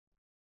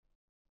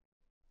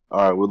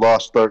 All right, we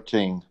lost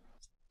 13.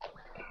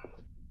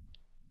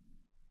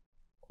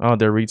 Oh,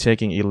 they're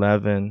retaking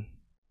 11.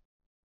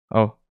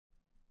 Oh,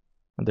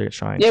 they're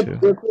trying Yep, to.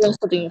 we're putting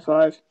something in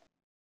 5.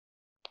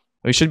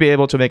 We should be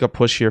able to make a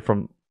push here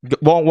from.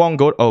 Won't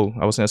go. Oh,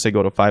 I was gonna say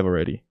go to 5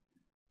 already.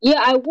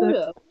 Yeah, I would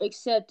have,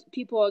 except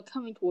people are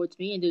coming towards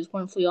me and there's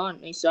one flee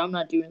on me, so I'm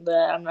not doing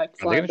that. I'm not Are they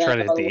flying gonna try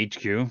back to all hit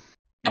the way. the HQ?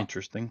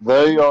 Interesting.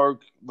 They are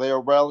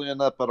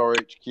rallying up at our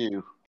HQ.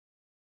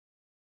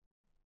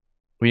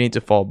 We need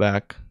to fall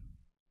back.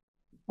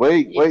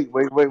 Wait. Wait,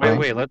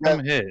 let them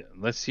hit.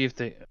 Let's see if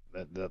they.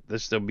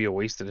 This still be a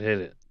wasted hit.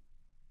 It.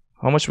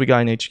 How much we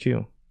got in HQ?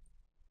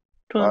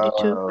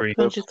 22,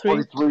 There's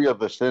 23. 23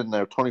 of us in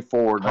there,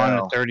 24 On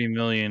now. to 30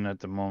 million at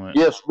the moment.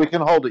 Yes, we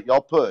can hold it. Y'all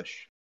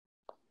push.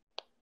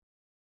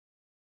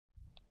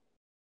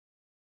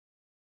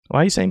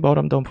 Why are you saying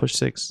bottom don't push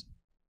 6?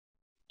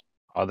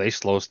 Oh, they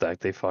slow stack.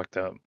 They fucked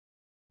up.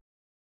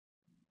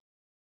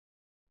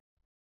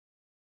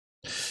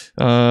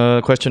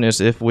 Question is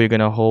if we're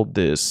gonna hold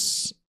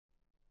this.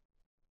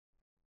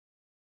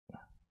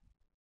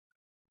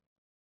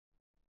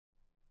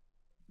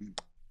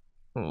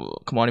 Oh,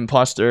 come on,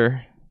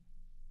 imposter.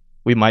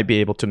 We might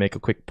be able to make a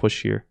quick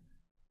push here.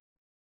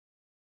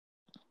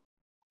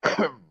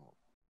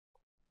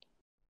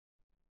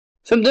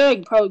 From there, I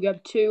can probably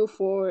grab 2,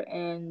 4,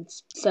 and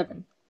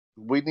 7.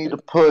 We need to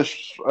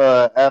push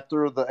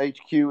after the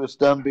HQ is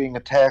done being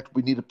attacked.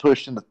 We need to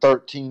push into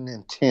 13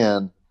 and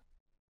 10.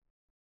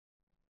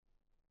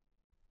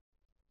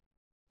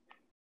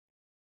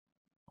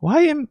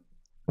 Why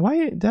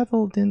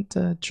Devil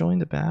didn't join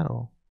the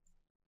battle?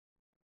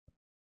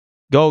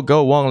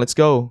 Go Wong, let's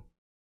go.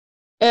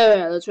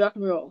 Yeah, let's rock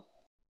and roll.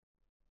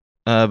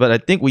 But I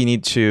think we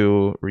need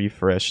to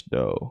refresh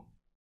though.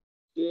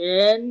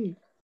 Yeah.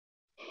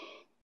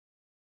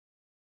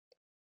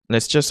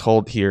 Let's just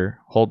hold here.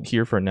 Hold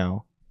here for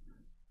now.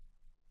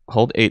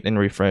 Hold 8 and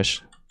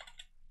refresh.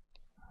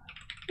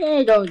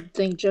 I don't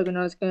think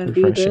Juggernaut's gonna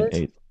do Refreshing this.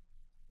 8.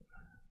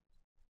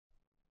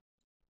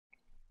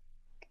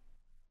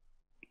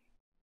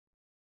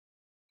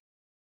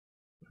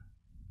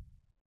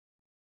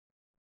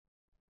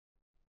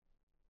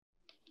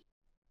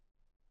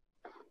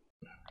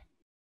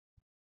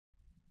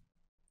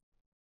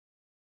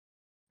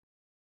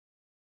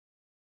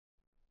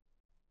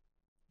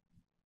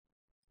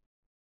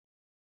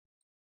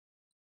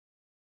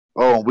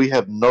 Oh, we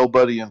have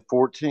nobody in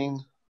 14.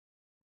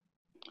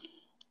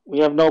 We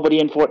have nobody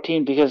in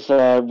 14 because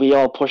we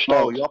all pushed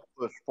Oh, out. y'all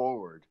push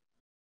forward.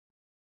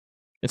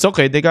 It's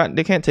okay. They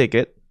can't take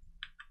it.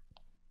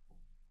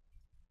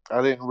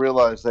 I didn't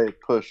realize they had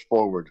pushed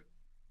forward.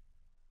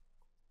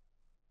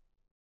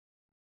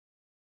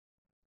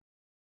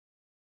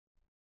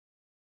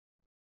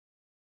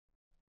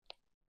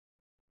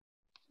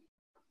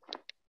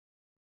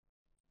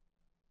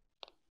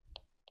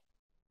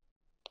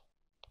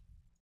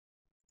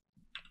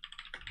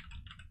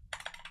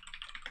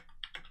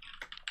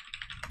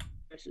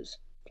 Versus.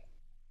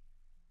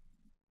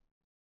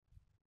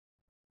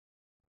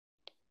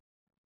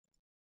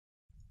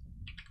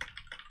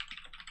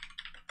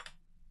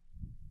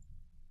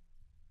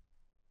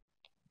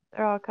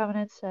 They're all coming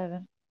in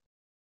 7.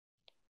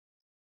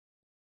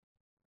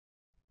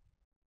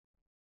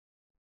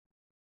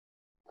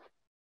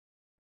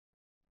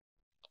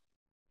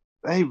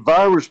 Hey,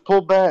 Virus,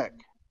 pull back.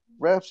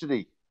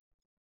 Rhapsody,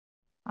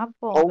 I'm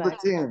pulling hold the back.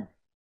 10.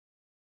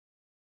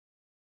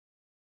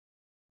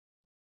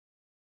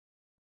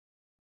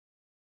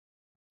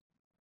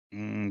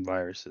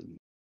 Virus is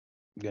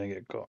gonna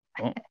get caught.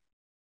 Oh,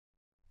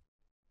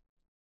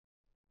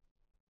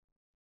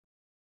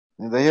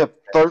 They have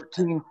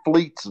 13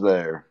 fleets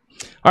there.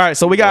 All right,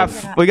 so we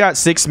Yeah. got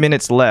 6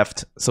 minutes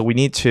left. So we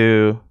need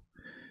to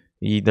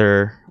we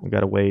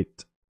gotta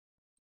wait.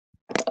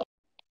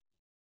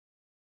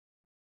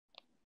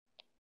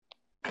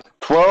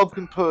 12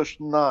 can push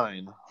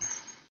 9.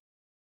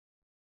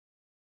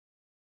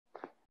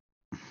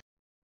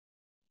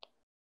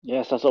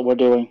 Yes, that's what we're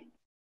doing.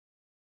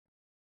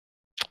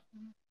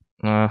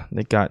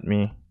 They got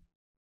me.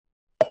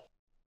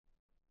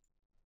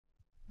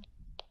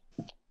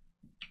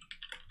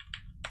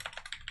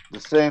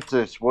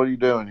 DeSantis, what are you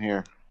doing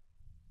here?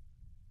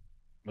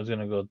 I was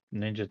gonna go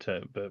ninja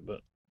type, but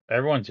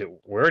everyone's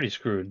we're already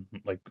screwed.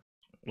 Like,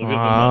 look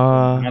at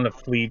the amount of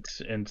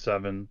fleets in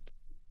 7.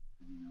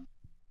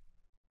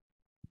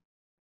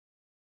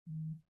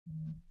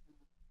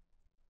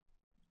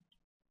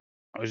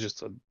 It was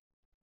just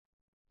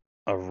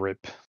a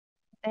rip.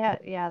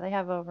 Yeah, they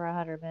have over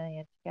 100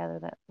 million together.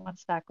 That one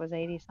stack was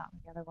 80 something.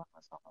 The other one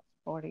was almost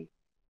 40.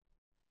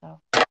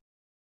 So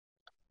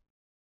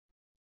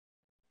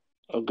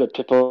Oh, good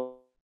people.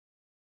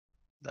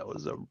 That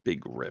was a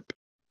big rip.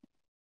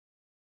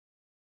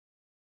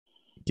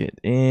 Get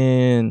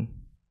in.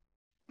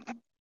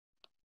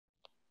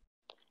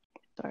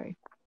 sorry.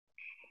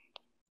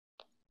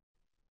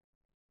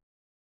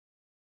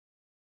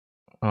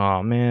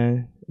 Oh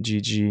man,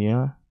 GG,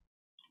 huh?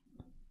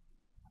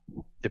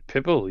 Did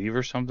Pippo leave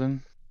or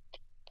something?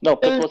 No,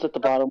 Pippo's at the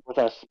bottom with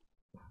us.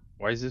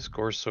 Why is this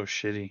score so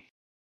shitty?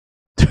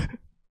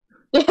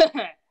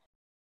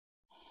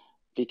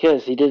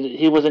 Because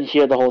he wasn't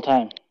here the whole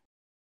time.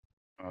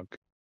 Okay.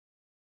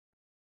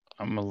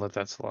 I'm gonna let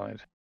that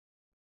slide.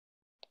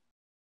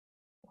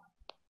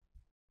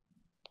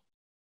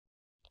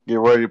 Get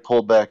ready to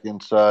pull back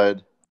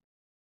inside.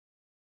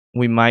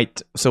 We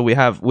might. So we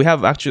have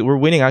actually we're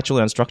winning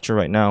actually on structure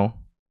right now.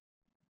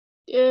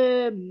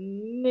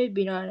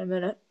 Maybe not in a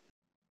minute.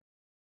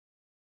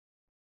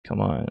 Come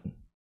on.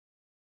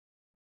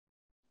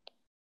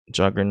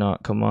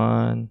 Juggernaut, come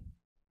on.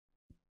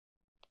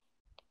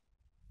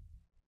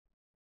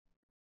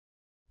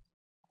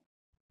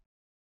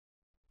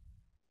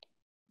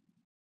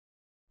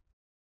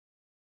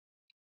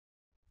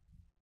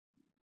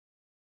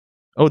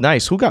 Oh,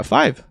 nice. Who got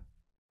 5?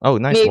 Oh,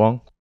 nice, Me.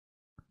 Wong.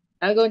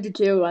 I'm going to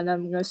 2, and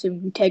I'm going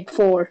to take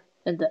 4,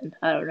 and then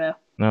I don't know.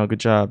 No, good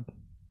job.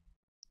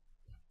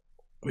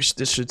 Wish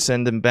this should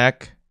send him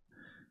back.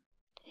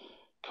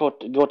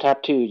 Go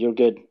tap 2. You're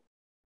good.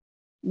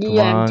 Come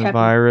Yeah, I'm on, tapping.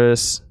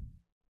 Virus.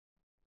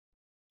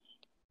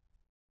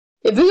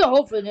 If we can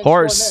hold for the next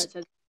Horse.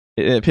 4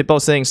 minutes. Pippo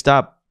saying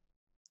stop.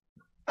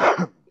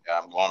 Yeah,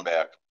 I'm going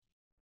back.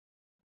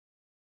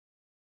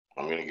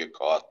 I'm gonna get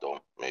caught though,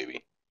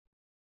 maybe.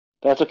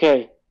 That's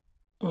okay.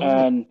 Mhm.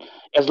 And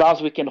as long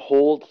as we can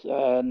hold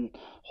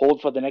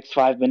for the next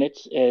 5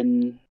 minutes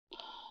in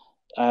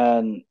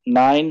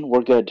 9,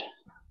 we're good.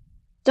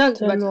 Sounds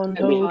 10 much on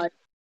better. hold.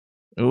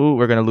 Ooh,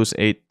 we're gonna lose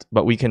 8,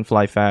 but we can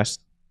fly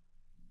fast.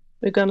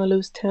 We're gonna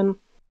lose 10.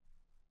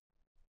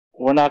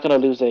 We're not gonna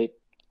lose 8.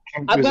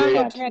 I'm gonna go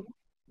Can't. tag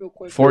real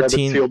quick.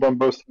 14. Sealed on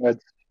both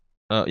sides.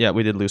 Yeah,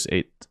 we did lose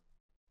 8.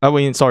 I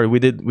mean, sorry, we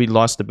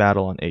lost the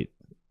battle on 8.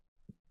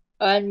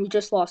 And we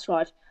just lost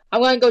 5.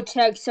 I'm gonna go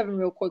tag 7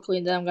 real quickly,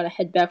 and then I'm gonna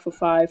head back for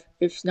 5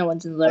 if no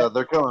one's in there.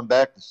 They're coming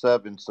back to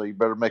 7, so you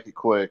better make it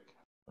quick.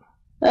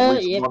 At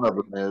least Yep. one of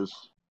them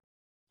is.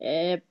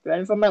 Yep,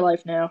 running for my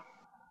life now.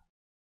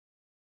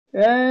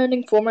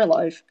 Running for my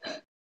life.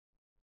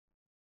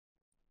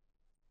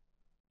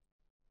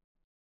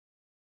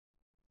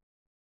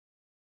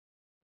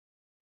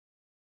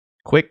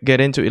 Quick,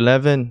 get into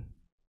 11.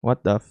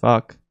 What the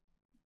fuck?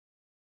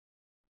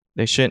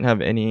 They shouldn't have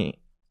any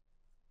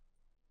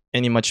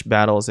much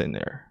battles in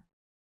there.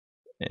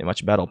 Any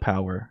much battle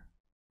power.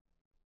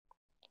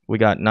 We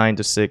got 9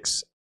 to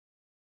 6.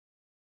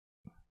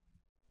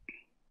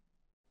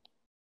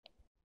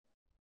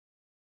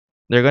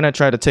 They're gonna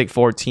try to take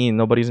 14.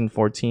 Nobody's in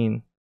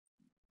 14.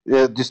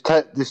 Yeah, just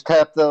tap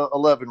the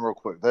 11 real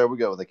quick. There we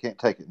go. They can't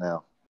take it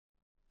now.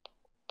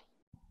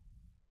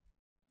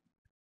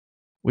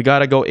 We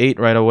gotta go 8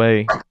 right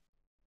away.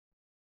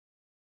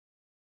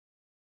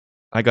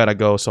 I gotta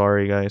go.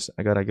 Sorry, guys.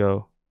 I gotta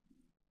go.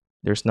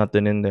 There's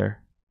nothing in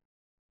there.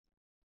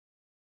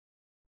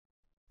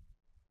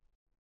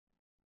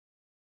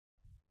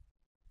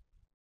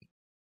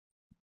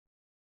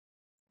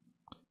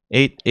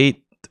 Eight.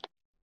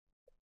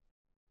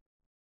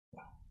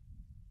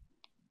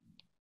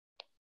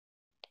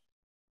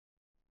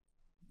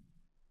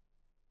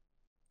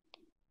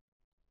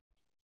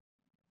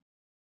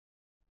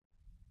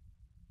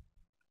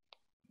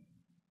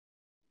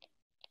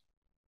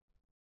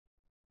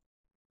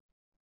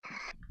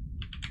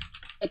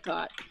 I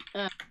got.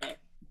 Okay.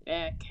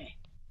 Okay.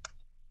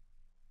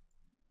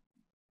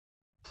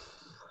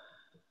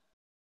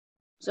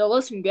 So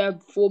let's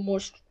grab 4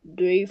 more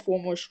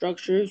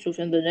structures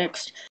within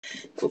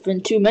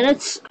 2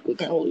 minutes. We're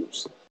gonna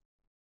lose.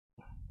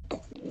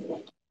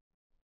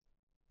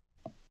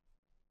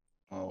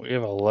 Oh, we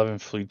have 11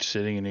 fleets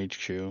sitting in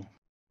HQ.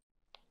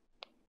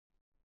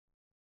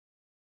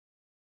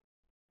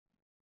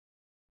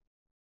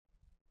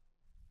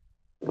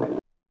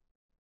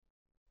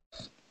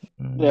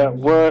 Yeah,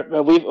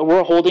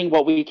 we're holding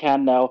what we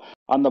can now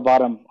on the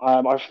bottom.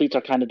 Our fleets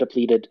are kind of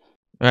depleted,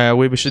 so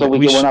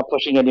we're not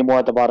pushing anymore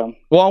at the bottom.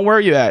 Well, where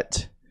are you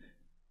at?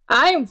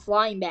 I am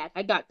flying back.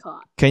 I got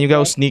caught. Can you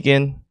go sneak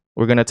in?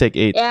 We're gonna take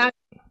 8. Yeah,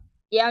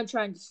 I'm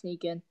trying to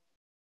sneak in.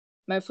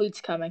 My fleet's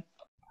coming.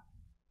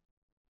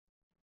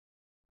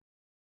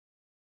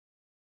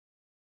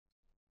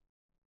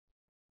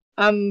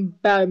 I'm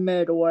about a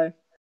minute away.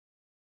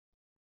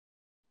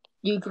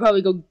 You could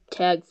probably go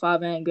tag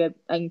 5 and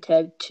I can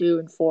tag 2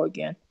 and 4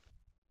 again.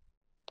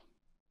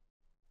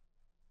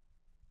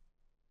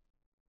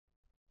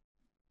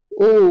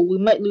 Oh, we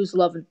might lose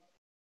 11.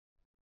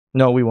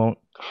 No, we won't.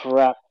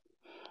 Crap.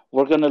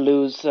 We're gonna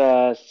lose.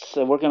 So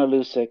we're gonna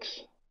lose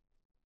 6.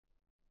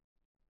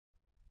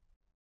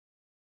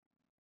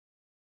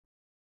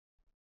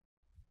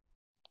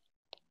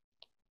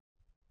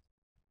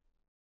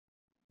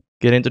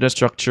 Get into the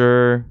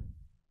structure.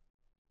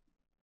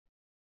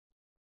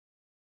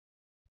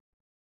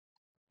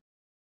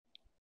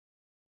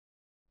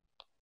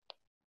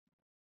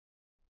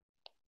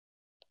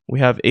 We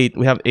have 8.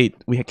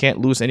 We can't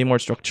lose any more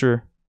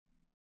structure.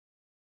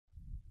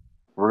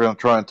 We're gonna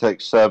try and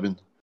take 7.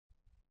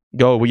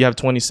 Go. We have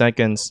 20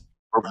 seconds.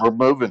 We're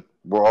moving.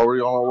 We're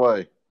already on our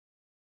way.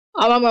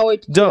 I'm on my way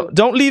to 2.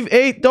 Don't leave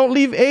 8. Don't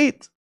leave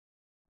 8.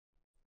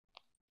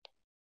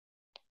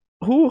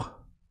 Who?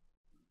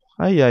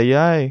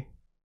 Ay.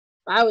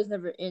 I was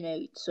never in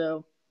 8,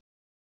 so.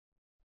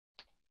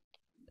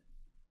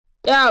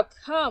 Oh,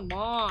 come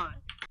on.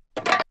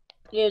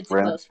 It's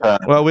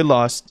Well, we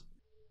lost.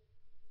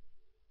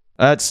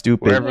 That's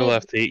stupid. Whoever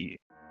left 8,